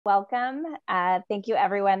Welcome. Thank you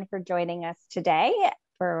everyone for joining us today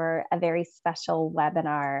for a very special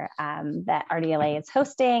webinar that RDLA is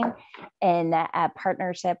hosting in a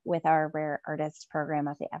partnership with our Rare Artist program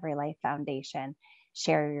at the EveryLife Foundation.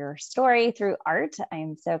 Share your story through art.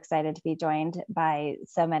 I'm so excited to be joined by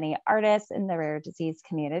so many artists in the rare disease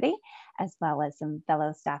community, as well as some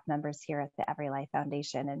fellow staff members here at the EveryLife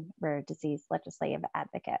Foundation and rare disease legislative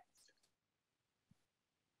advocates.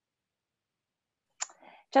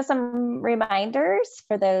 Just some reminders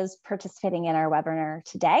for those participating in our webinar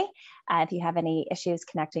today. If you have any issues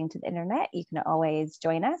connecting to the internet, you can always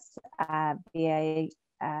join us via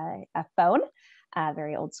a phone,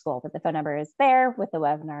 very old school, but the phone number is there with the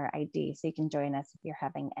webinar ID, so you can join us if you're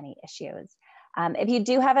having any issues. If you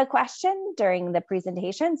do have a question during the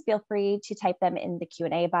presentations, feel free to type them in the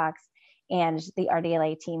Q&A box, and the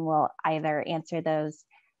RDLA team will either answer those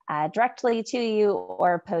directly to you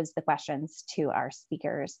or pose the questions to our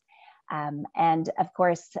speakers. And of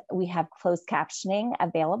course, we have closed captioning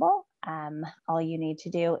available. All you need to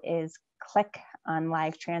do is click on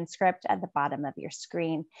live transcript at the bottom of your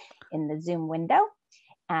screen in the Zoom window,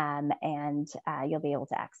 and you'll be able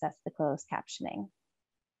to access the closed captioning.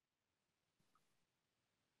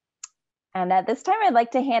 And at this time, I'd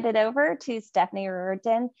like to hand it over to Stephanie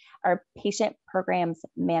Riordan, our Patient Programs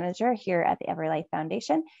Manager here at the EveryLife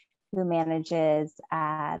Foundation, who manages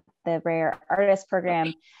the Rare Artist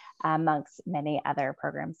Program amongst many other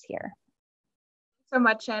programs here. So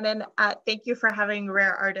much, Shannon. Thank you for having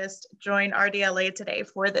Rare Artists join RDLA today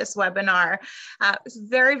for this webinar.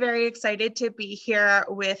 Very, very excited to be here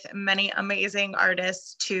with many amazing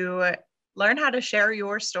artists to learn how to share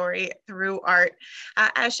your story through art.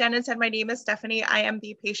 As Shannon said, my name is Stephanie. I am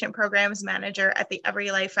the Patient Programs Manager at the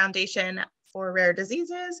EveryLife Foundation for Rare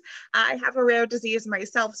Diseases. I have a rare disease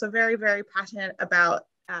myself, so very, very passionate about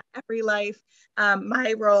EveryLife.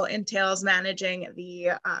 My role entails managing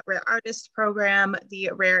the Rare Artist Program,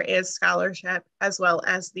 the Rare Is Scholarship, as well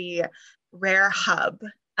as the Rare Hub.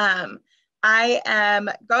 I am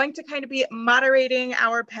going to kind of be moderating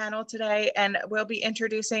our panel today, and we'll be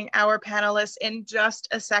introducing our panelists in just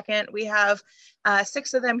a second. We have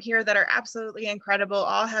 6 of them here that are absolutely incredible,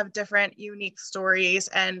 all have different unique stories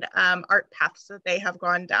and art paths that they have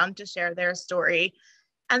gone down to share their story.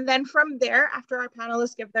 And then from there, after our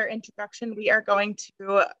panelists give their introduction, we are going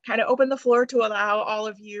to kind of open the floor to allow all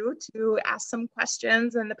of you to ask some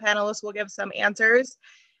questions, and the panelists will give some answers.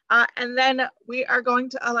 And then we are going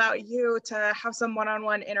to allow you to have some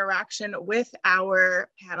one-on-one interaction with our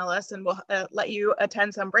panelists, and we'll let you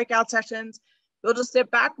attend some breakout sessions. You'll just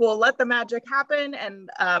sit back, we'll let the magic happen and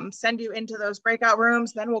send you into those breakout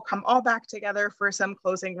rooms. Then we'll come all back together for some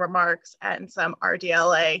closing remarks and some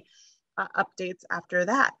RDLA updates after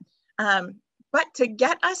that. But to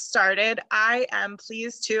get us started, I am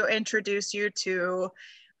pleased to introduce you to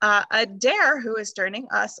Adair, who is joining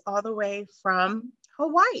us all the way from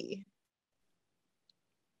Hawaii.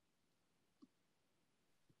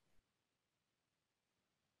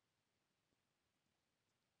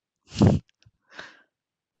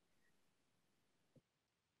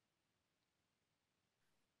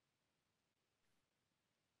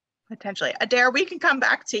 Potentially. Adair, we can come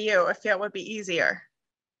back to you if it would be easier.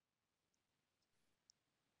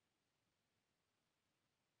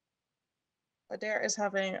 Adair is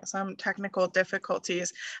having some technical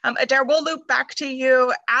difficulties. Adair, we'll loop back to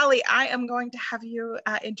you. Ali, I am going to have you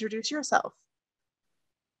introduce yourself.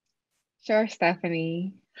 Sure,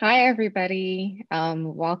 Stephanie. Hi, everybody.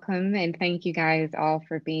 Welcome, and thank you guys all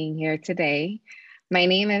for being here today. My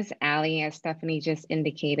name is Ali, as Stephanie just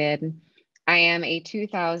indicated. I am a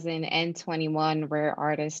 2021 Rare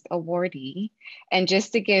Artist Awardee. And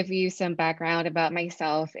just to give you some background about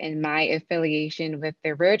myself and my affiliation with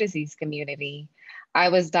the rare disease community, I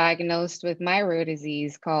was diagnosed with my rare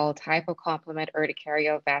disease called hypocomplement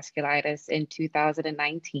urticarial vasculitis in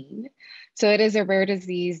 2019. So it is a rare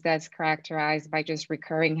disease that's characterized by just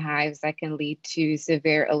recurring hives that can lead to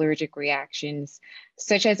severe allergic reactions,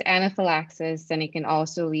 such as anaphylaxis, and it can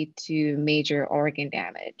also lead to major organ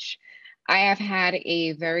damage. I have had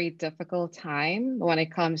a very difficult time when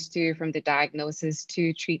it comes to from the diagnosis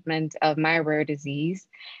to treatment of my rare disease.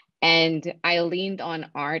 And I leaned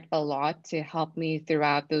on art a lot to help me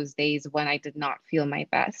throughout those days when I did not feel my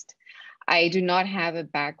best. I do not have a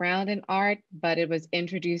background in art, but it was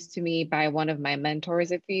introduced to me by one of my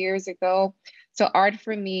mentors a few years ago. So art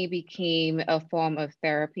for me became a form of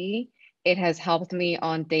therapy. It has helped me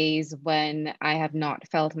on days when I have not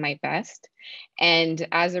felt my best. And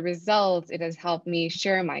as a result, it has helped me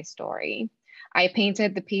share my story. I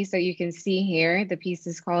painted the piece that you can see here. The piece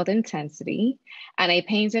is called Intensity. And I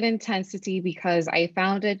painted intensity because I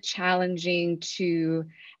found it challenging to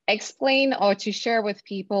explain or to share with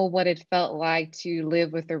people what it felt like to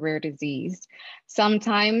live with a rare disease.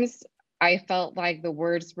 Sometimes I felt like the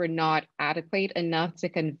words were not adequate enough to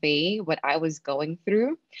convey what I was going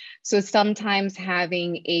through. So sometimes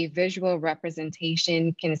having a visual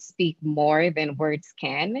representation can speak more than words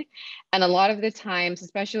can. And a lot of the times,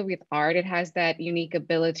 especially with art, it has that unique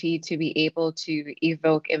ability to be able to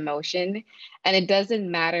evoke emotion. And it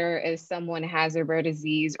doesn't matter if someone has a rare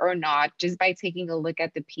disease or not, just by taking a look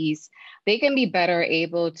at the piece, they can be better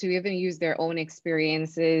able to even use their own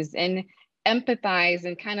experiences and empathize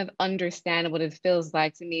and kind of understand what it feels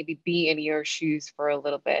like to maybe be in your shoes for a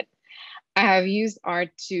little bit. I have used art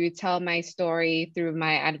to tell my story through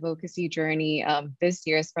my advocacy journey this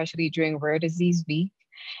year, especially during Rare Disease Week.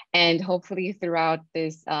 And hopefully throughout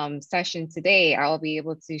this session today, I'll be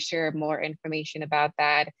able to share more information about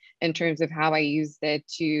that in terms of how I used it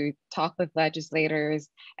to talk with legislators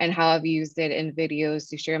and how I've used it in videos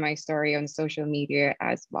to share my story on social media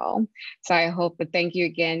as well. So I hope that thank you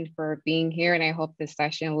again for being here. And I hope this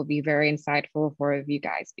session will be very insightful for you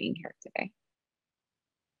guys being here today.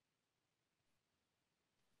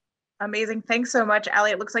 Amazing. Thanks so much, Ali.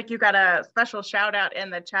 It looks like you got a special shout out in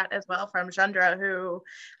the chat as well from Chandra, who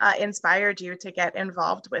inspired you to get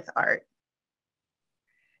involved with art.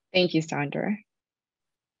 Thank you, Sandra.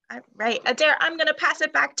 All right, Adair, I'm going to pass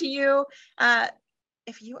it back to you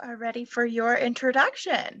if you are ready for your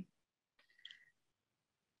introduction.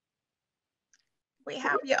 We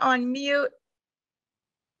have you on mute.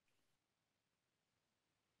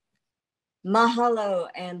 Mahalo,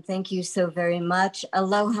 and thank you so very much.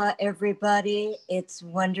 Aloha, everybody. It's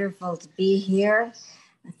wonderful to be here.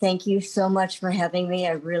 Thank you so much for having me.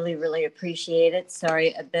 I really, really appreciate it.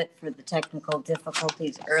 Sorry a bit for the technical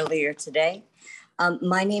difficulties earlier today.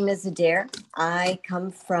 My name is Adair. I come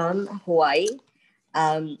from Hawaii.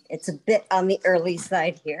 It's a bit on the early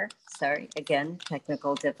side here. Sorry, again,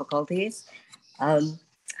 technical difficulties. Oh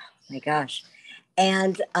my gosh.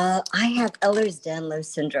 And I have Ehlers-Danlos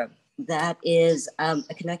syndrome. That is a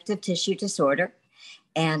connective tissue disorder.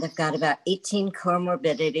 And I've got about 18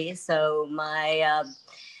 comorbidities. So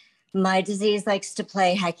my disease likes to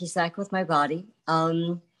play hacky sack with my body.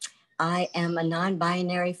 I am a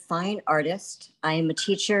non-binary fine artist. I am a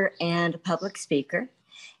teacher and a public speaker.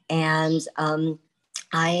 And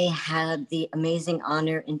I had the amazing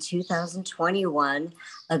honor in 2021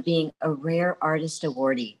 of being a Rare Artist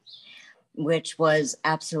Awardee, which was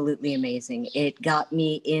absolutely amazing. It got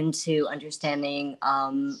me into understanding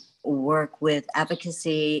work with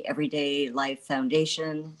advocacy, Every Life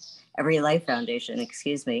Foundation,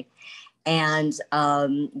 excuse me, and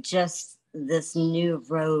just this new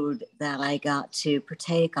road that I got to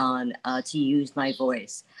partake on to use my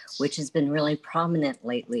voice, which has been really prominent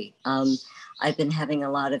lately. I've been having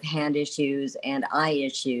a lot of hand issues and eye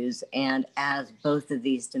issues, and as both of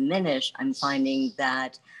these diminish, I'm finding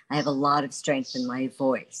that I have a lot of strength in my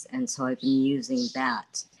voice, and so I've been using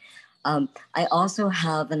that. I also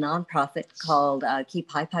have a nonprofit called Keep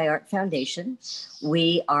Pai Pai Art Foundation.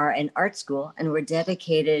 We are an art school, and we're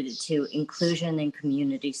dedicated to inclusion and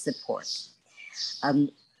community support.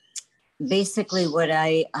 Basically, what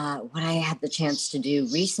I had the chance to do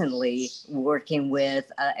recently, working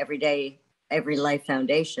with Every Life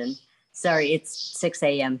Foundation. Sorry, it's 6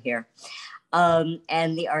 a.m. here.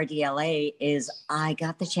 And the RDLA is I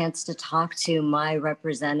got the chance to talk to my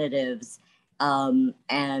representatives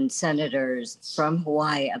and senators from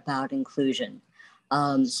Hawaii about inclusion,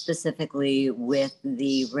 specifically with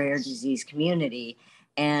the rare disease community.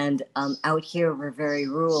 And out here, we're very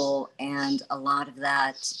rural, and a lot of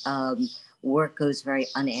that work goes very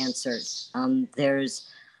unanswered.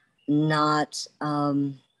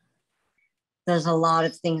 There's a lot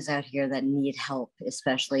of things out here that need help,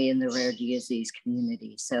 especially in the rare disease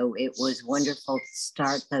community. So it was wonderful to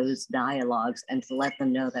start those dialogues and to let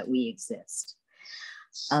them know that we exist.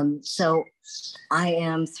 So I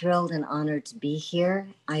am thrilled and honored to be here.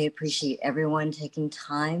 I appreciate everyone taking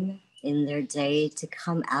time in their day to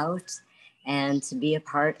come out and to be a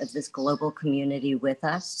part of this global community with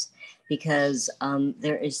us, because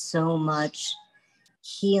there is so much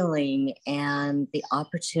healing and the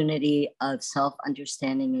opportunity of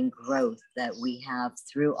self-understanding and growth that we have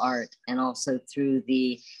through art and also through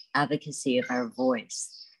the advocacy of our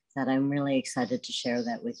voice, that I'm really excited to share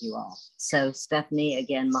that with you all. So Stephanie,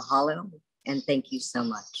 again, mahalo, and thank you so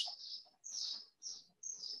much.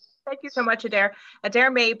 Thank you so much, Adair. Adair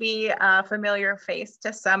may be a familiar face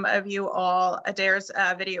to some of you all. Adair's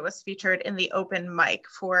video was featured in the open mic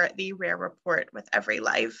for the Rare Report with Every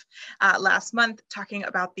Life last month, talking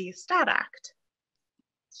about the STAT Act.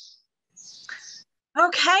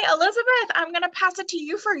 Okay, Elizabeth, I'm going to pass it to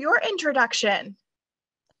you for your introduction.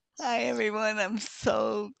 Hi, everyone. I'm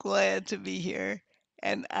so glad to be here.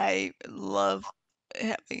 And I love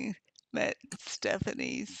having met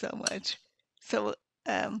Stephanie so much. So,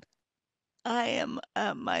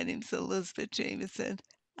 my name's Elizabeth Jamieson.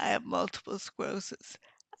 I have multiple sclerosis.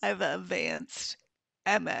 I have advanced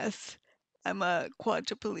MS. I'm a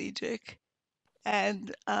quadriplegic.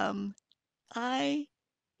 And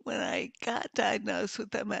when I got diagnosed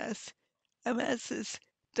with MS is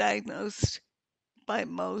diagnosed by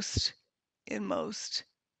in most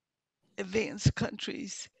advanced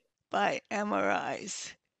countries by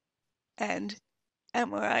MRIs. And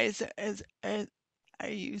MRIs are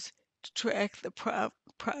used to track the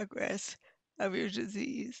progress of your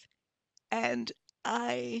disease. And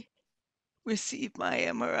I received my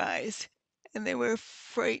MRIs, and they were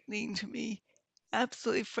frightening to me,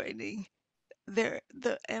 absolutely frightening. They're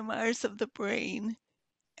the MRIs of the brain,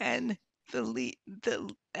 and the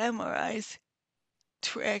MRIs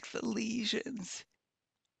track the lesions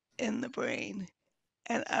in the brain.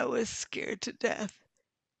 And I was scared to death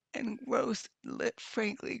and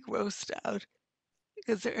frankly grossed out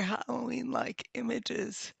because they're Halloween-like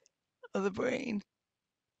images of the brain,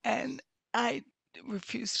 and I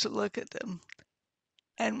refused to look at them.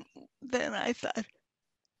 And then I thought,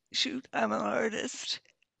 shoot, I'm an artist.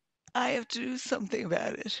 I have to do something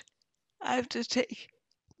about it. I have to take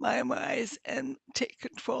my MRIs and take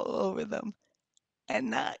control over them and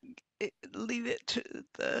not leave it to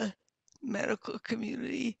the medical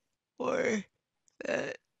community or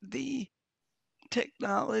the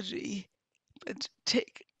technology, but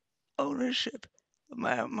take ownership of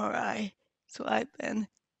my MRI. So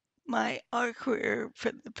my art career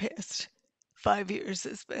for the past 5 years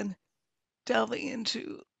has been delving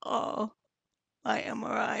into all my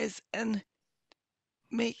MRIs and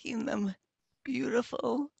making them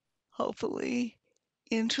beautiful, hopefully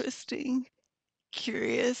interesting,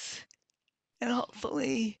 curious, and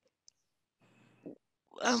hopefully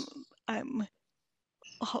I'm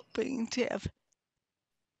hoping to have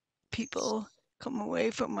people come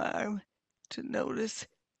away from art to notice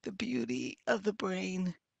the beauty of the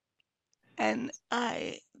brain. And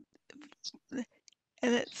it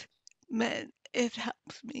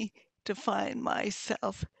helps me define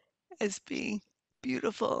myself as being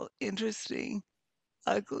beautiful, interesting,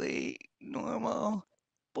 ugly, normal,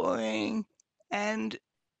 boring, and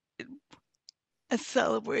a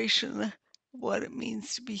celebration of what it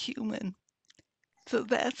means to be human. So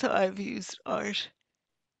that's how I've used art.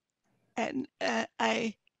 And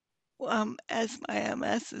as my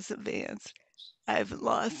MS is advanced, I've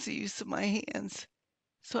lost the use of my hands,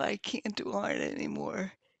 so I can't do art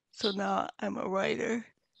anymore. So now I'm a writer,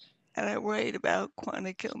 and I write about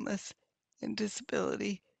chronic illness and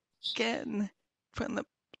disability, again, from the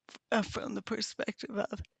perspective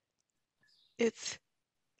of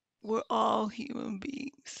we're all human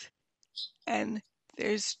beings, and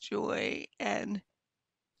there's joy and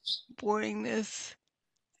boringness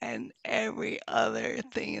and every other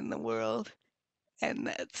thing in the world, and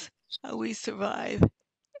that's how we survive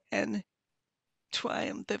and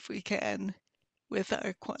triumph if we can with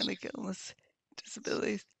our chronic illness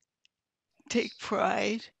disabilities. Take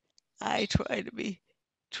pride. I try to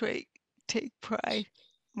take pride in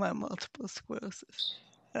my multiple sclerosis.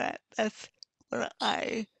 That's what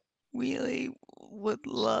I really would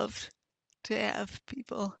love to have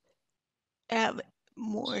people have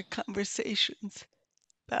more conversations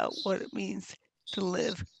about what it means to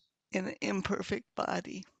live in an imperfect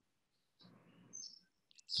body.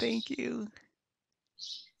 Thank you.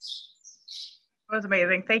 That was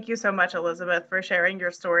amazing. Thank you so much, Elizabeth, for sharing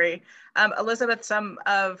your story. Elizabeth, some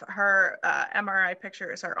of her MRI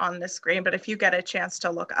pictures are on the screen, but if you get a chance to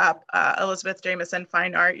look up Elizabeth Jamieson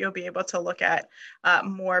Fine Art, you'll be able to look at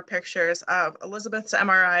more pictures of Elizabeth's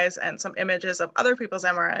MRIs and some images of other people's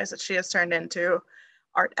MRIs that she has turned into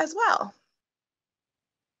art as well.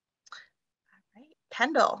 All right,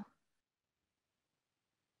 Kendall.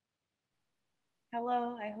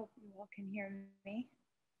 Hello, I hope you all can hear me.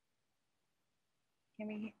 Can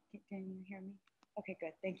you hear me? Okay,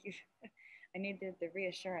 good, thank you. I needed the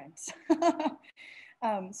reassurance.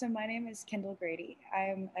 So my name is Kendall Grady.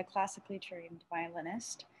 I'm a classically trained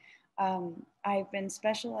violinist. I've been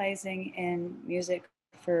specializing in music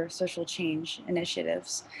for social change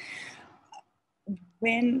initiatives.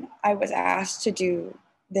 When I was asked to do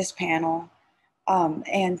this panel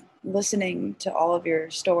and listening to all of your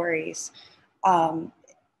stories,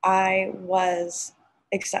 I was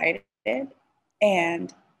excited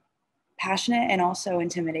and passionate and also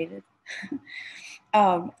intimidated.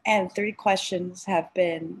 And three questions have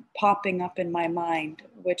been popping up in my mind,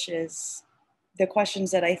 which is the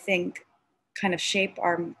questions that I think kind of shape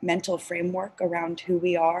our mental framework around who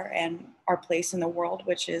we are and our place in the world,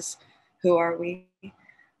 which is who are we,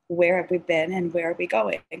 where have we been, and where are we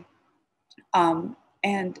going?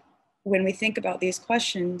 And when we think about these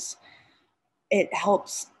questions, it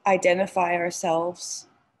helps identify ourselves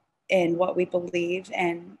in what we believe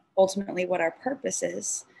and ultimately what our purpose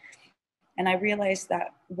is. And I realized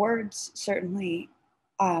that words certainly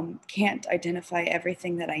can't identify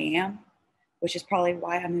everything that I am, which is probably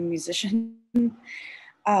why I'm a musician.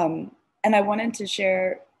 And I wanted to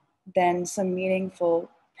share then some meaningful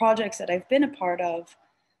projects that I've been a part of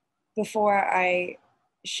before I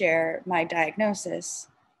share my diagnosis,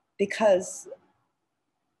 because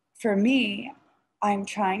for me, I'm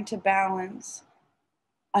trying to balance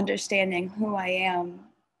understanding who I am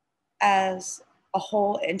as a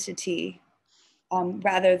whole entity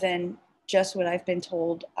rather than just what I've been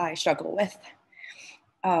told I struggle with.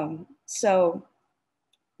 So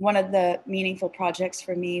one of the meaningful projects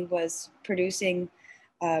for me was producing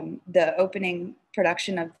the opening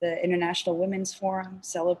production of the International Women's Forum,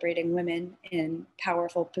 celebrating women in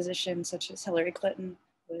powerful positions, such as Hillary Clinton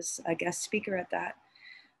was a guest speaker at that.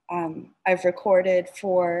 I've recorded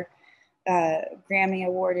for Grammy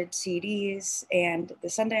awarded CDs and the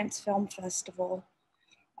Sundance Film Festival.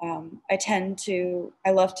 I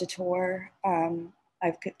love to tour.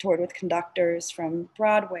 I've toured with conductors from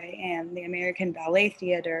Broadway and the American Ballet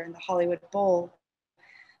Theater and the Hollywood Bowl.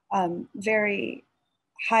 Very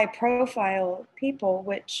high profile people,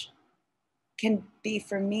 which can be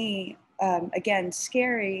for me, again,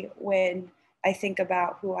 scary when I think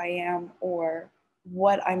about who I am or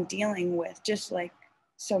what I'm dealing with, just like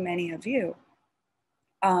so many of you.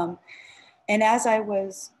 And as I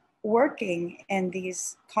was working in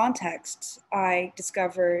these contexts, I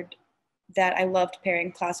discovered that I loved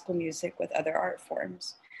pairing classical music with other art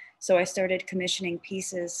forms. So I started commissioning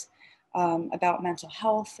pieces about mental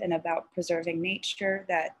health and about preserving nature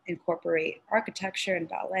that incorporate architecture and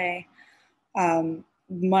ballet.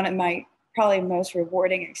 One of my probably most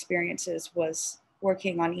rewarding experiences was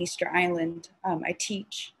working on Easter Island. I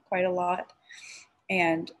teach quite a lot,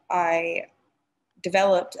 and I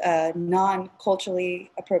developed a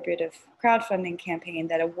non-culturally appropriative crowdfunding campaign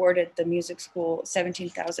that awarded the music school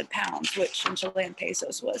 17,000 pounds, which in Chilean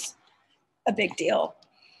pesos was a big deal.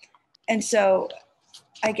 And so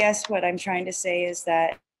I guess what I'm trying to say is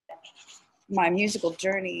that my musical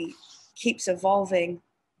journey keeps evolving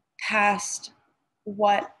past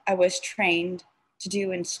what I was trained to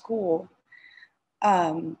do in school.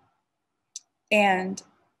 And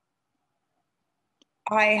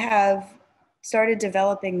I have started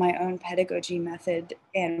developing my own pedagogy method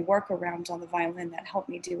and workarounds on the violin that help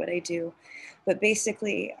me do what I do. But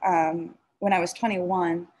basically, when I was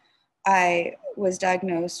 21, I was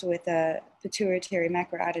diagnosed with a pituitary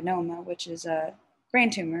macroadenoma, which is a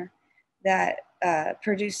brain tumor that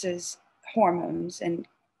produces hormones and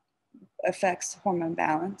affects hormone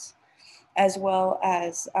balance, as well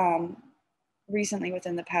as recently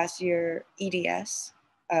within the past year, EDS,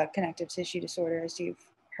 connective tissue disorder, as you've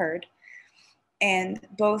heard. And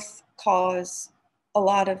both cause a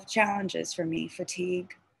lot of challenges for me: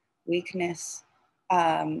 fatigue, weakness,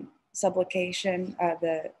 subluxation,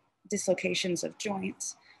 the dislocations of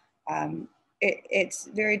joints. It's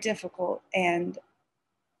very difficult. And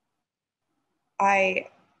I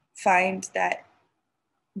find that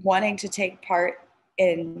wanting to take part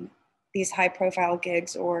in these high profile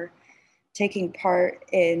gigs or taking part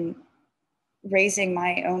in raising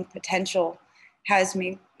my own potential has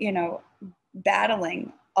me,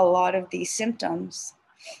 battling a lot of these symptoms.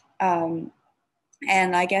 And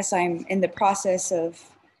I guess I'm in the process of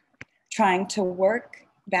trying to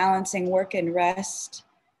balancing work and rest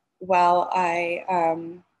while I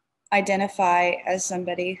identify as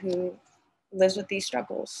somebody who lives with these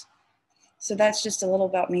struggles. So that's just a little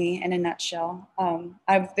about me in a nutshell.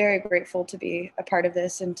 I'm very grateful to be a part of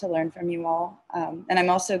this and to learn from you all. And I'm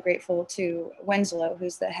also grateful to Winslow,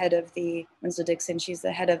 who's the head of Winslow Dixon, she's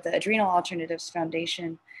the head of the Adrenal Alternatives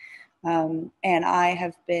Foundation. And I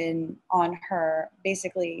have been on her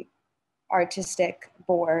basically artistic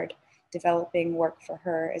board, developing work for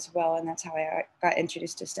her as well. And that's how I got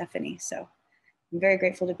introduced to Stephanie. So I'm very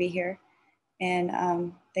grateful to be here.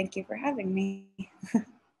 And thank you for having me.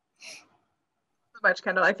 Much,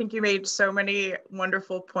 Kendall. I think you made so many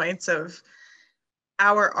wonderful points of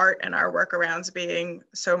our art and our workarounds being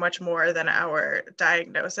so much more than our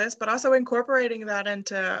diagnosis, but also incorporating that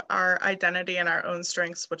into our identity and our own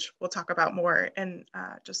strengths, which we'll talk about more in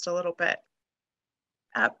just a little bit.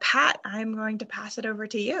 Pat, I'm going to pass it over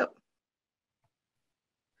to you.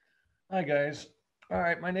 Hi, guys. All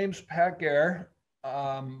right, my name's Pat Gare.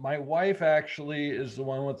 My wife actually is the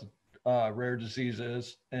one with rare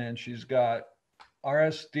diseases, and she's got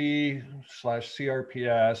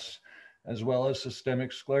RSD/CRPS, as well as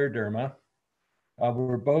systemic scleroderma.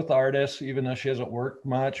 We're both artists, even though she hasn't worked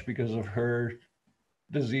much because of her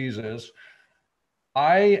diseases.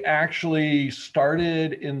 I actually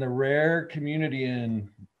started in the rare community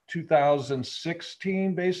in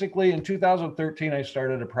 2016, basically. In 2013, I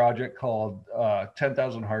started a project called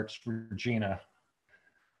 10,000 Hearts for Gina.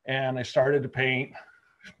 And I started to paint,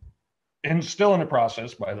 and still in the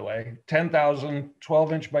process, by the way, 10,000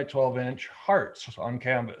 12-inch by 12-inch hearts on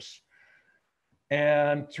canvas.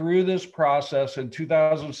 And through this process in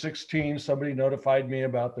 2016, somebody notified me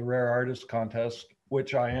about the Rare Artist Contest,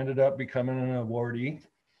 which I ended up becoming an awardee.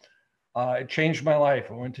 It changed my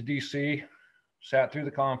life. I went to DC, sat through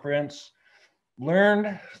the conference,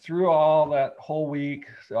 learned through all that whole week,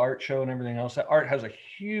 the art show and everything else, that art has a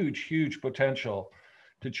huge, huge potential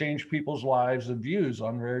to change people's lives and views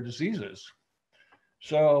on rare diseases.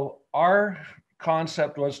 So our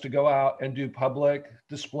concept was to go out and do public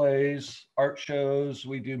displays, art shows.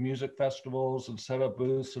 We do music festivals and set up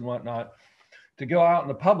booths and whatnot, to go out in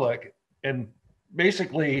the public and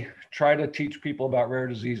basically try to teach people about rare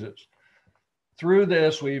diseases. Through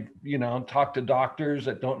this, we've, talked to doctors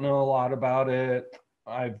that don't know a lot about it.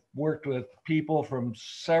 I've worked with people from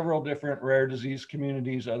several different rare disease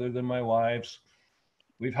communities other than my wife's.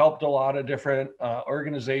 We've helped a lot of different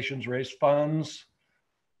organizations raise funds.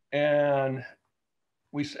 And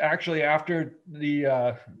we actually, after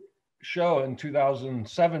the show in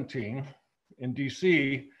 2017 in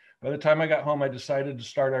DC, by the time I got home, I decided to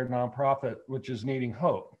start our nonprofit, which is Needing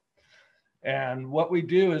Hope. And what we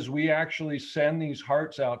do is we actually send these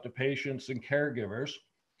hearts out to patients and caregivers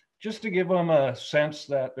just to give them a sense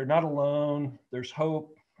that they're not alone, there's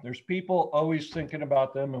hope, there's people always thinking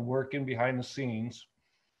about them and working behind the scenes.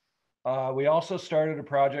 We also started a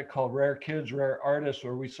project called Rare Kids, Rare Artists,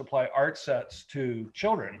 where we supply art sets to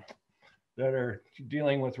children that are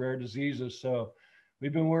dealing with rare diseases. So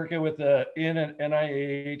we've been working with the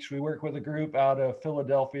NIH. We work with a group out of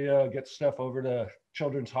Philadelphia, get stuff over to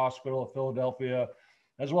Children's Hospital of Philadelphia,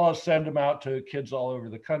 as well as send them out to kids all over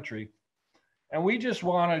the country. And we just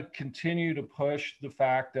want to continue to push the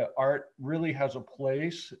fact that art really has a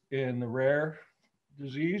place in the rare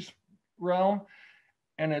disease realm.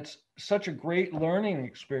 And it's such a great learning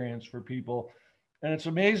experience for people. And it's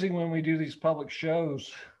amazing when we do these public shows,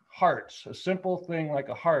 hearts, a simple thing like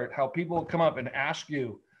a heart, how people come up and ask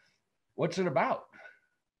you, what's it about?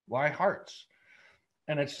 Why hearts?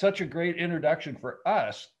 And it's such a great introduction for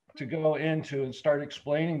us to go into and start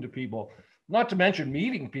explaining to people, not to mention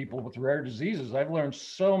meeting people with rare diseases. I've learned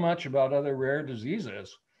so much about other rare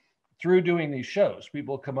diseases through doing these shows.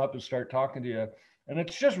 People come up and start talking to you. And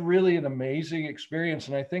it's just really an amazing experience.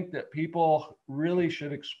 And I think that people really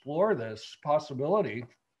should explore this possibility,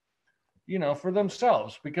 for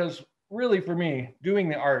themselves, because really for me, doing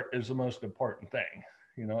the art is the most important thing.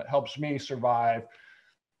 It helps me survive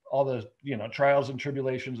all the, trials and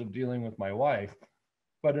tribulations of dealing with my wife,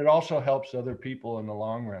 but it also helps other people in the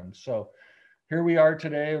long run. So here we are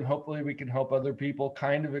today, and hopefully we can help other people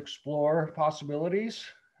kind of explore possibilities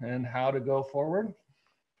and how to go forward.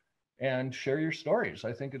 And share your stories.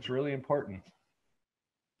 I think it's really important.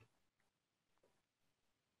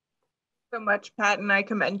 So much, Pat, and I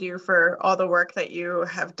commend you for all the work that you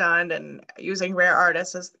have done and using Rare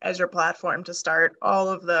Artists as your platform to start all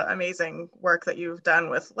of the amazing work that you've done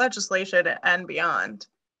with legislation and beyond.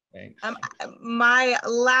 Thanks. My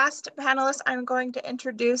last panelist I'm going to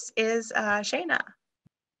introduce is Shayna.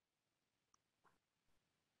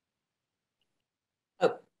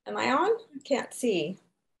 Oh, am I on? I can't see.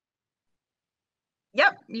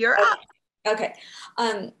 Yep, you're up. Okay.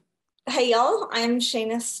 Hey, y'all, I'm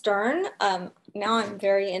Shayna Stern. Now I'm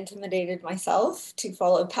very intimidated myself to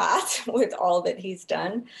follow Pat with all that he's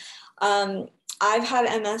done. I've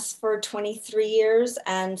had MS for 23 years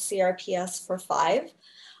and CRPS for 5.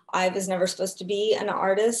 I was never supposed to be an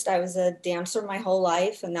artist. I was a dancer my whole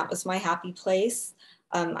life, and that was my happy place.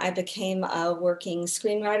 I became a working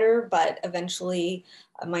screenwriter, but eventually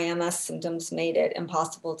my MS symptoms made it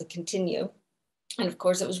impossible to continue. And of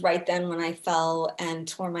course, it was right then when I fell and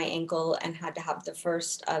tore my ankle and had to have the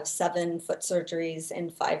first of 7 foot surgeries in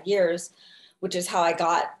 5 years, which is how I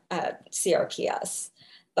got CRPS.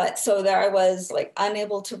 But so there I was, like,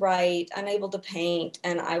 unable to write, unable to paint,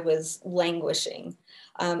 and I was languishing.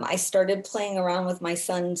 I started playing around with my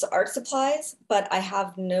son's art supplies, but I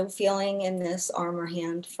have no feeling in this arm or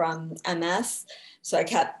hand from MS. So I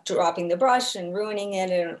kept dropping the brush and ruining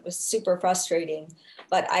it, and it was super frustrating.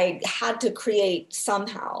 But I had to create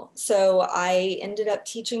somehow. So I ended up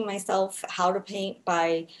teaching myself how to paint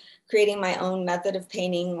by creating my own method of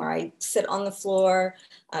painting, where I sit on the floor,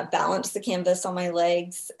 balance the canvas on my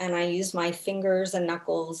legs, and I use my fingers and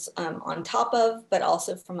knuckles on top of, but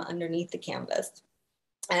also from underneath the canvas.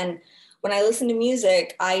 And when I listen to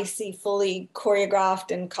music, I see fully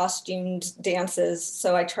choreographed and costumed dances.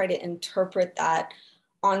 So I try to interpret that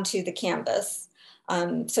onto the canvas.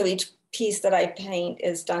 So each piece that I paint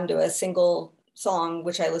is done to a single song,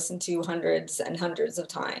 which I listen to hundreds and hundreds of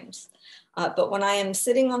times. But when I am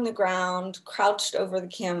sitting on the ground, crouched over the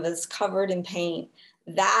canvas, covered in paint,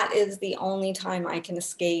 that is the only time I can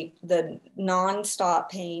escape the nonstop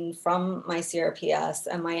pain from my CRPS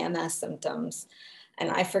and my MS symptoms. And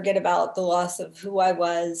I forget about the loss of who I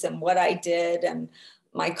was and what I did and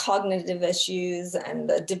my cognitive issues and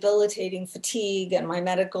the debilitating fatigue and my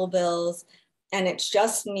medical bills. And it's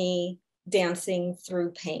just me dancing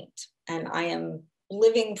through paint. And I am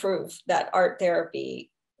living proof that art therapy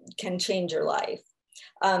can change your life.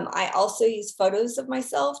 I also use photos of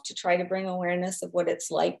myself to try to bring awareness of what it's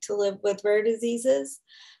like to live with rare diseases.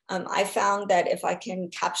 I found that if I can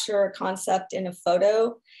capture a concept in a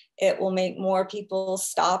photo, it will make more people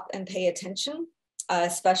stop and pay attention,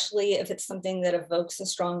 especially if it's something that evokes a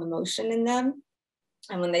strong emotion in them.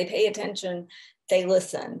 And when they pay attention, they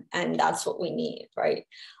listen, and that's what we need, right?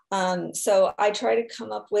 So I try to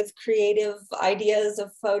come up with creative ideas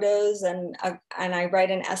of photos, and I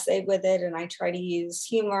write an essay with it, and I try to use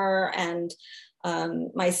humor and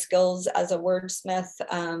my skills as a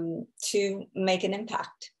wordsmith to make an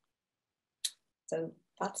impact. So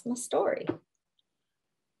that's my story.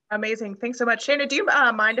 Amazing. Thanks so much. Shana, do you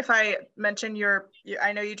mind if I mention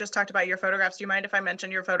I know you just talked about your photographs. Do you mind if I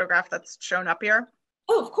mention your photograph that's shown up here?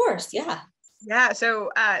 Oh, of course. Yeah. Yeah,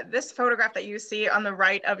 so this photograph that you see on the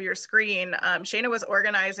right of your screen, Shana was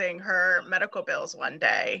organizing her medical bills one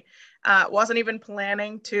day. Wasn't even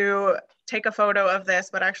planning to take a photo of this,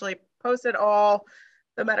 but actually posted all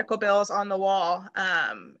the medical bills on the wall.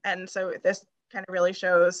 And so this kind of really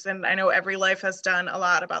shows, and I know Every Life has done a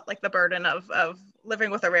lot about like the burden of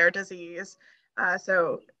living with a rare disease.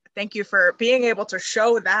 So thank you for being able to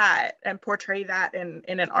show that and portray that in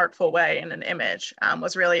an artful way, in an image.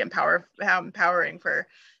 Was really empowering for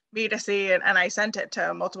me to see. And I sent it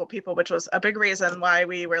to multiple people, which was a big reason why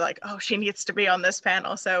we were like, oh, she needs to be on this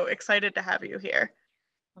panel. So excited to have you here.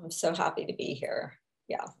 I'm so happy to be here.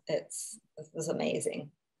 Yeah, this was amazing.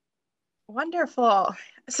 Wonderful.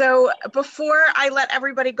 So before I let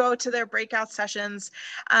everybody go to their breakout sessions,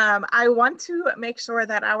 I want to make sure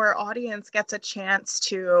that our audience gets a chance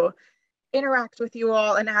to interact with you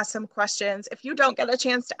all and ask some questions. If you don't get a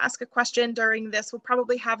chance to ask a question during this, we'll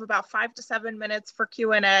probably have about 5 to 7 minutes for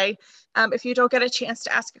Q&A. If you don't get a chance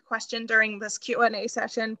to ask a question during this Q&A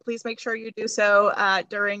session, please make sure you do so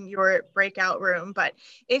during your breakout room. But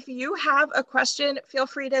if you have a question, feel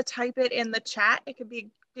free to type it in the chat. It could be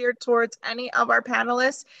geared towards any of our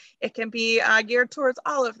panelists. It can be geared towards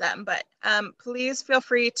all of them, but please feel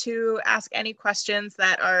free to ask any questions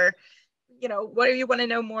that are, you know, what do you want to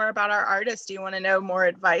know more about our artists? Do you want to know more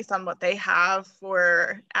advice on what they have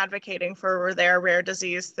for advocating for their rare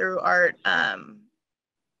disease through art?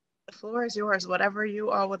 The floor is yours, whatever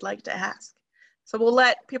you all would like to ask. So we'll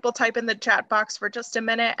let people type in the chat box for just a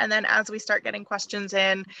minute. And then as we start getting questions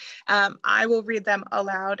in, I will read them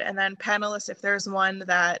aloud. And then panelists, if there's one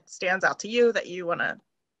that stands out to you that you want to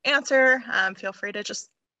answer, feel free to just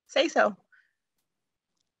say so.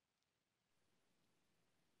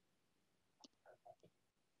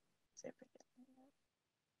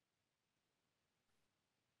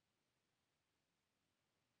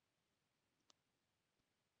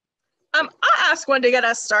 I'll ask one to get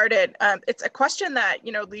us started. It's a question that,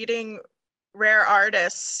 you know, leading rare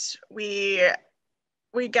artists, we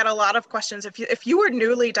get a lot of questions. If you were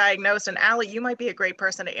newly diagnosed, and Allie, you might be a great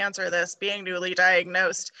person to answer this, being newly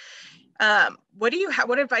diagnosed.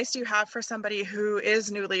 What advice do you have for somebody who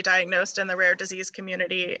is newly diagnosed in the rare disease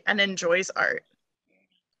community and enjoys art?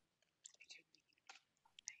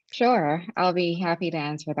 Sure, I'll be happy to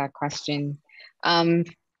answer that question.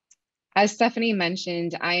 As Stephanie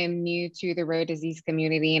mentioned, I am new to the rare disease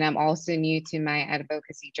community, and I'm also new to my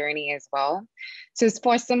advocacy journey as well. So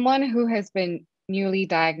for someone who has been newly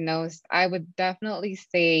diagnosed, I would definitely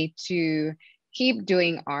say to keep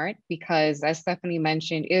doing art because, as Stephanie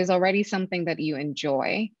mentioned, it is already something that you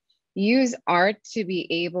enjoy. Use art to be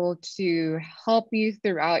able to help you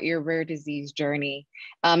throughout your rare disease journey,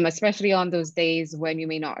 especially on those days when you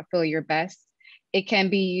may not feel your best. It can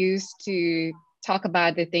be used to talk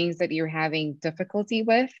about the things that you're having difficulty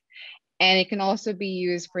with, and it can also be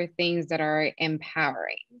used for things that are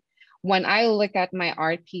empowering. When I look at my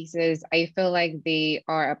art pieces, I feel like they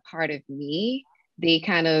are a part of me. They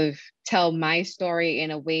kind of tell my story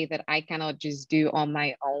in a way that I cannot just do on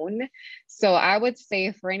my own. So I would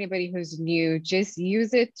say for anybody who's new, just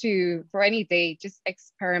use it for any day, just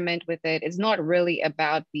experiment with it. It's not really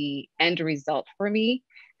about the end result for me.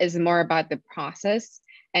 It's more about the process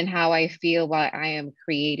and how I feel while I am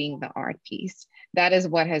creating the art piece. That is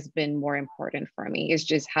what has been more important for me. It's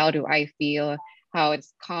just how do I feel, how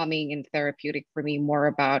it's calming and therapeutic for me, more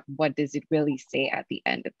about what does it really say at the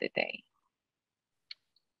end of the day.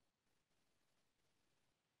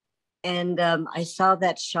 And I saw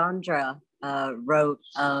that Chandra wrote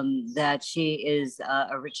that she is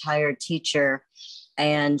a retired teacher,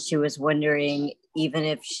 and she was wondering, even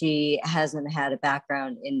if she hasn't had a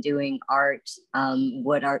background in doing art,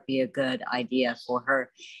 would art be a good idea for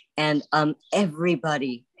her? And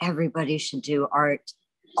everybody should do art,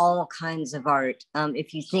 all kinds of art.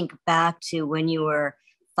 If you think back to when you were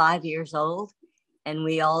 5 years old, and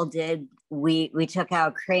we all did, we took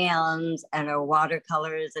out crayons and our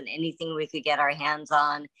watercolors and anything we could get our hands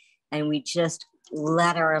on, and we just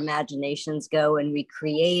let our imaginations go, and we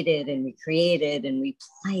created and we created and we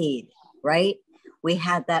played, right? We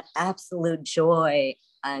had that absolute joy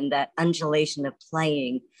and that undulation of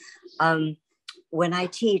playing. When I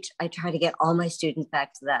teach, I try to get all my students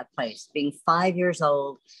back to that place, being 5 years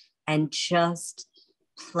old and just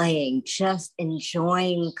playing, just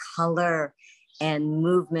enjoying color and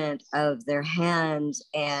movement of their hands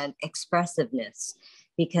and expressiveness,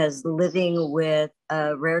 because living with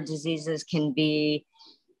rare diseases can be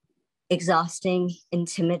exhausting,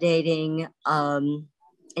 intimidating,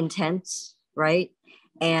 intense, right?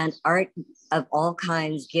 And art of all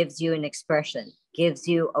kinds gives you an expression, gives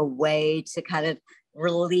you a way to kind of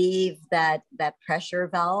relieve that pressure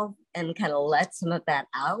valve and kind of let some of that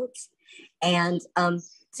out. And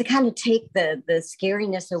to kind of take the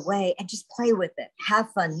scariness away and just play with it,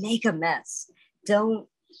 have fun, make a mess. Don't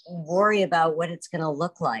worry about what it's going to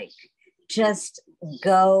look like. Just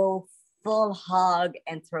go full hog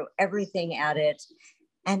and throw everything at it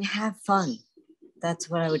and have fun. That's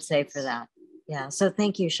what I would say for that. Yeah. So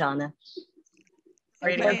thank you, Shauna.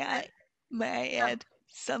 May I add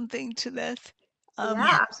something to this?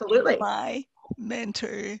 Yeah, absolutely. My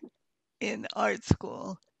mentor in art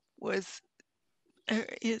school was,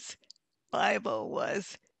 his Bible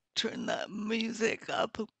was turn the music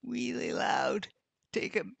up really loud,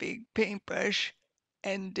 take a big paintbrush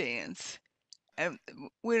and dance. And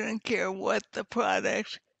we don't care what the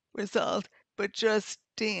product result, but just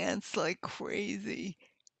dance like crazy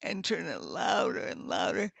and turn it louder and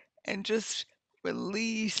louder and just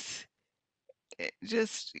release it.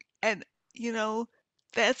 And you know,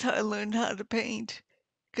 that's how I learned how to paint,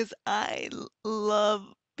 because I love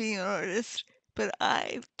being an artist, but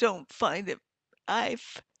I don't find it.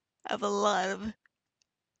 Have a lot of,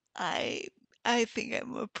 I I think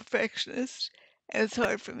I'm a perfectionist, and it's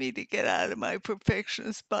hard for me to get out of my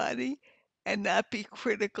perfectionist body and not be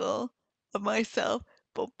critical of myself.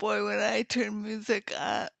 But boy, when I turn music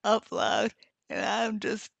up loud and I'm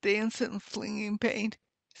just dancing, flinging paint,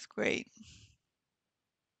 it's great.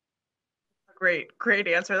 Great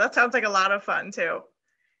answer. That sounds like a lot of fun too.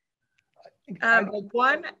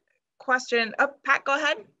 One question. Oh, Pat, go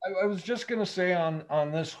ahead. I was just going to say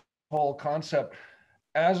on this whole concept,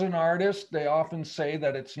 as an artist, they often say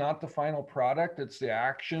that it's not the final product, it's the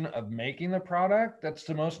action of making the product that's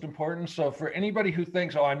the most important. So for anybody who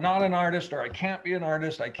thinks, oh, I'm not an artist, or I can't be an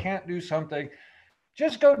artist, I can't do something,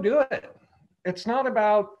 just go do it. It's not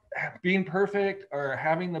about being perfect or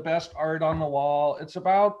having the best art on the wall. It's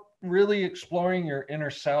about really exploring your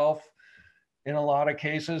inner self. In a lot of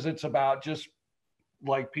cases, it's about just,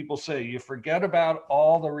 like people say, you forget about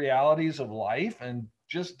all the realities of life and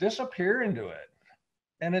just disappear into it.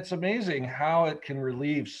 And it's amazing how it can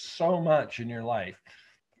relieve so much in your life,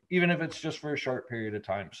 even if it's just for a short period of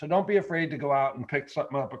time. So don't be afraid to go out and pick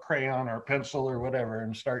something up, a crayon or a pencil or whatever,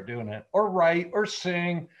 and start doing it, or write or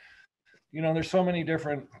sing. You know, there's so many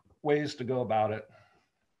different ways to go about it.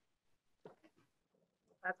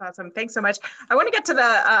 That's awesome. Thanks so much. I want to get to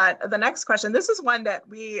the next question. This is one that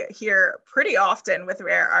we hear pretty often with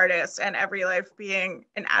Rare Artists and Every Life being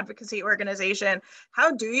an advocacy organization.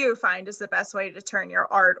 How do you find is the best way to turn your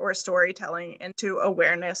art or storytelling into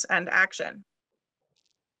awareness and action?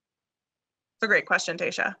 It's a great question,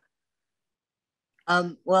 Tasha.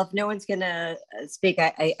 Well, if no one's going to speak,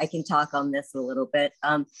 I can talk on this a little bit.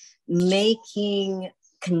 Making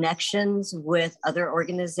connections with other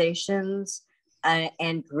organizations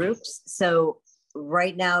and groups. So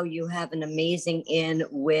right now you have an amazing in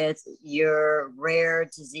with your rare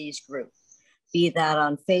disease group, be that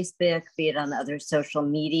on Facebook, be it on other social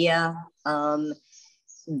media.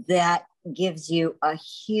 That gives you a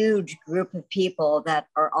huge group of people that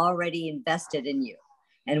are already invested in you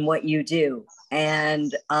and what you do.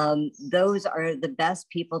 And those are the best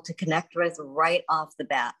people to connect with right off the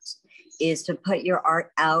bat, is to put your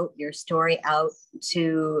art out, your story out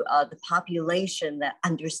to the population that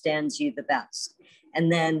understands you the best.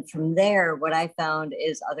 And then from there, what I found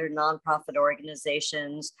is other nonprofit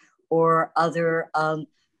organizations or other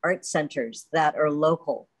art centers that are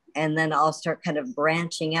local. And then I'll start kind of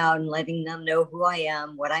branching out and letting them know who I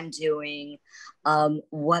am, what I'm doing,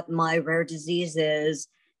 what my rare disease is,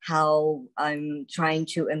 how I'm trying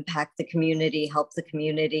to impact the community, help the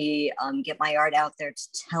community, get my art out there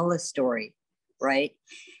to tell a story, right?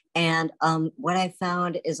 And what I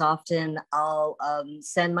found is often I'll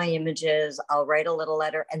send my images, I'll write a little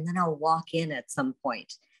letter, and then I'll walk in at some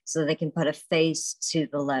point so they can put a face to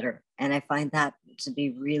the letter. And I find that to be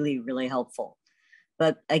really, really helpful.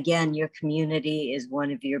 But again, your community is one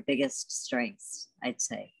of your biggest strengths, I'd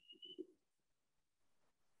say.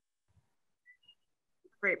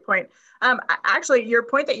 Great point. Actually, your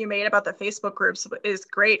point that you made about the Facebook groups is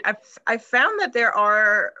great. I've found that there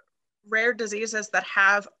are rare diseases that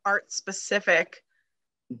have art specific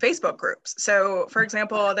Facebook groups. So for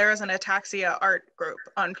example, there is an ataxia art group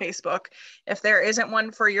on Facebook. If there isn't one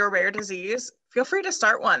for your rare disease, feel free to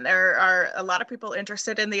start one. There are a lot of people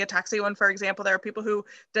interested in the ataxia one. For example, there are people who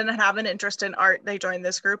didn't have an interest in art. They joined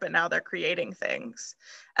this group and now they're creating things.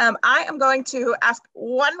 I am going to ask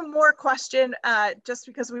one more question just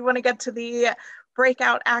because we want to get to the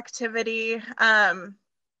breakout activity.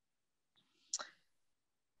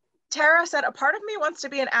 Tara said, a part of me wants to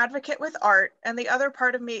be an advocate with art, and the other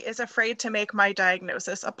part of me is afraid to make my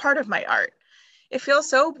diagnosis a part of my art. It feels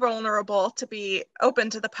so vulnerable to be open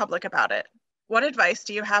to the public about it. What advice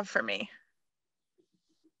do you have for me?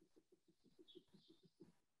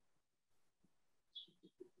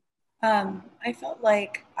 I felt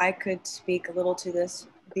like I could speak a little to this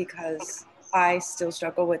because I still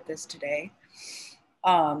struggle with this today.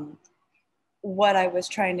 What I was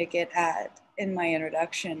trying to get at in my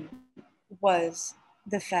introduction was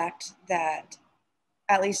the fact that,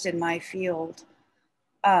 at least in my field,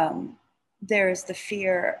 there is the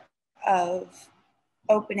fear of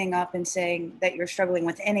opening up and saying that you're struggling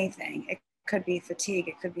with anything. It could be fatigue,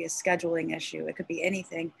 it could be a scheduling issue, it could be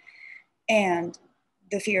anything. And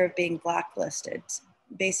the fear of being blacklisted,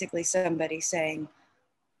 basically somebody saying,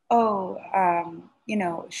 oh, you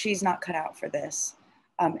know, she's not cut out for this.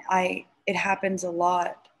 It happens a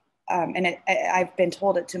lot, and I've been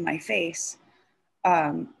told it to my face,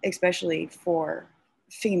 especially for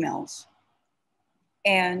females.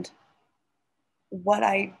 And what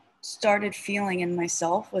I started feeling in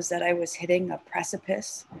myself was that I was hitting a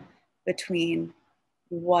precipice between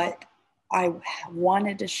what I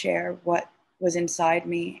wanted to share, what was inside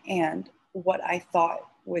me, and what I thought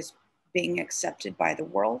was being accepted by the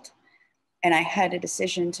world. And I had a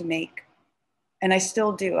decision to make, and I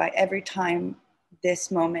still do. Every time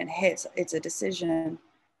this moment hits, it's a decision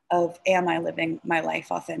of, am I living my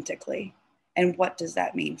life authentically? And what does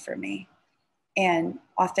that mean for me? And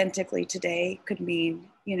authentically today could mean,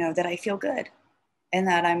 you know, that I feel good and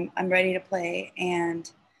that I'm ready to play, and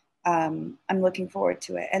I'm looking forward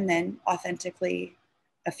to it. And then authentically,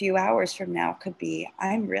 a few hours from now could be,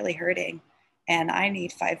 I'm really hurting and I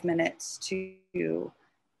need 5 minutes to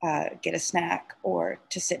get a snack, or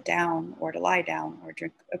to sit down, or to lie down, or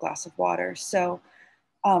drink a glass of water. So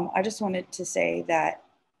I just wanted to say that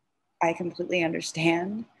I completely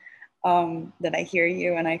understand, that I hear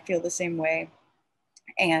you and I feel the same way.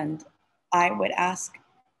 And I would ask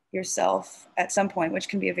yourself at some point, which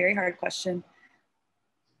can be a very hard question,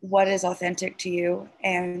 what is authentic to you,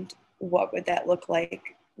 and what would that look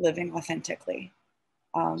like living authentically?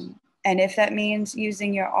 And if that means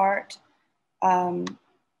using your art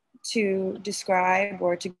to describe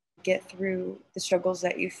or to get through the struggles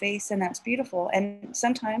that you face, and that's beautiful. And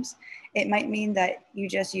sometimes it might mean that you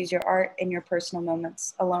just use your art in your personal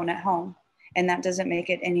moments alone at home, and that doesn't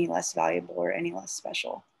make it any less valuable or any less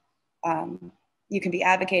special. You can be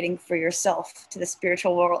advocating for yourself to the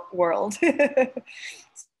spiritual world.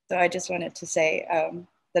 So I just wanted to say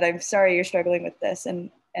that I'm sorry you're struggling with this,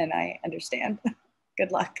 and I understand.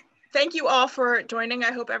 Good luck. Thank you all for joining.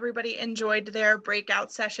 I hope everybody enjoyed their breakout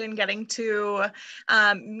session, getting to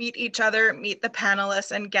meet each other, meet the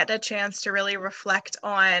panelists, and get a chance to really reflect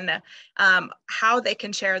on how they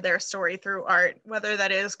can share their story through art, whether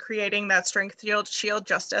that is creating that strength shield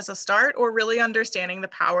just as a start or really understanding the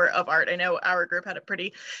power of art. I know our group had a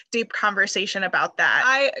pretty deep conversation about that.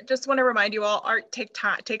 I just want to remind you all, art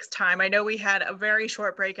takes time. I know we had a very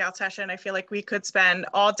short breakout session. I feel like we could spend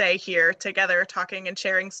all day here together talking and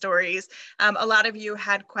sharing stories. A lot of you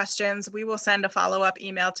had questions. We will send a follow-up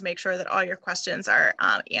email to make sure that all your questions are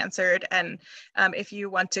answered. And if you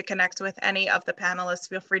want to connect with any of the panelists,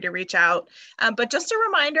 feel free to reach out. But just a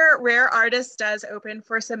reminder, Rare Artists does open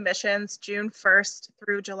for submissions June 1st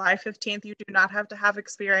through July 15th. You do not have to have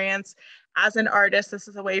experience as an artist. This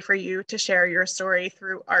is a way for you to share your story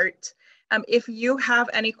through art. If you have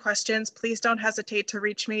any questions, please don't hesitate to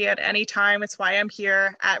reach me at any time. It's why I'm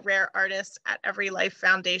here at Rare Artists at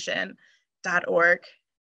everylifefoundation.org.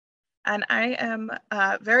 And I am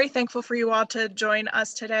very thankful for you all to join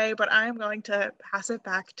us today, but I'm going to pass it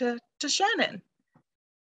back to Shannon.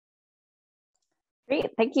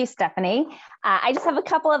 Great, thank you, Stephanie. I just have a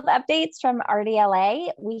couple of updates from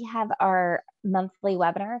RDLA. We have our monthly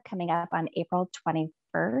webinar coming up on April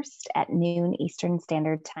 21st at noon Eastern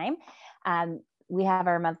Standard Time. We have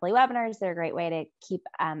our monthly webinars. They're a great way to keep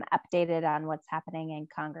updated on what's happening in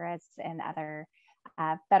Congress and other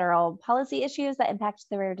federal policy issues that impact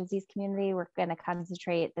the rare disease community. We're going to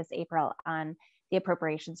concentrate this April on the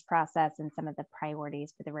appropriations process and some of the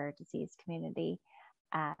priorities for the rare disease community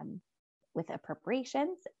with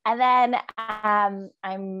appropriations. And then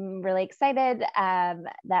I'm really excited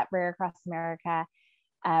that Rare Across America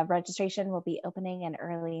registration will be opening in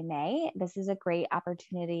early May. This is a great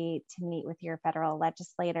opportunity to meet with your federal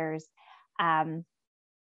legislators in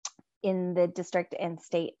the district and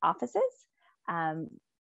state offices. And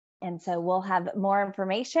so we'll have more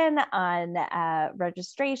information on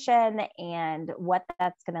registration and what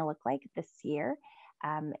that's going to look like this year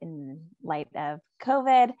in light of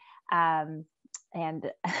COVID.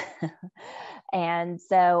 And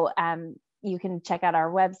so you can check out our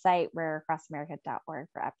website, rareacrossamerica.org,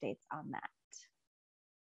 for updates on that.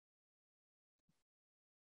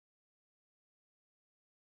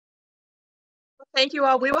 Thank you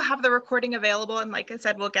all. We will have the recording available. And like I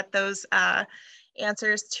said, we'll get those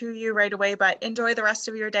answers to you right away, but enjoy the rest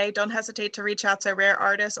of your day. Don't hesitate to reach out to Rare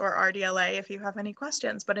Artists or RDLA if you have any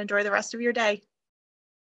questions, but enjoy the rest of your day.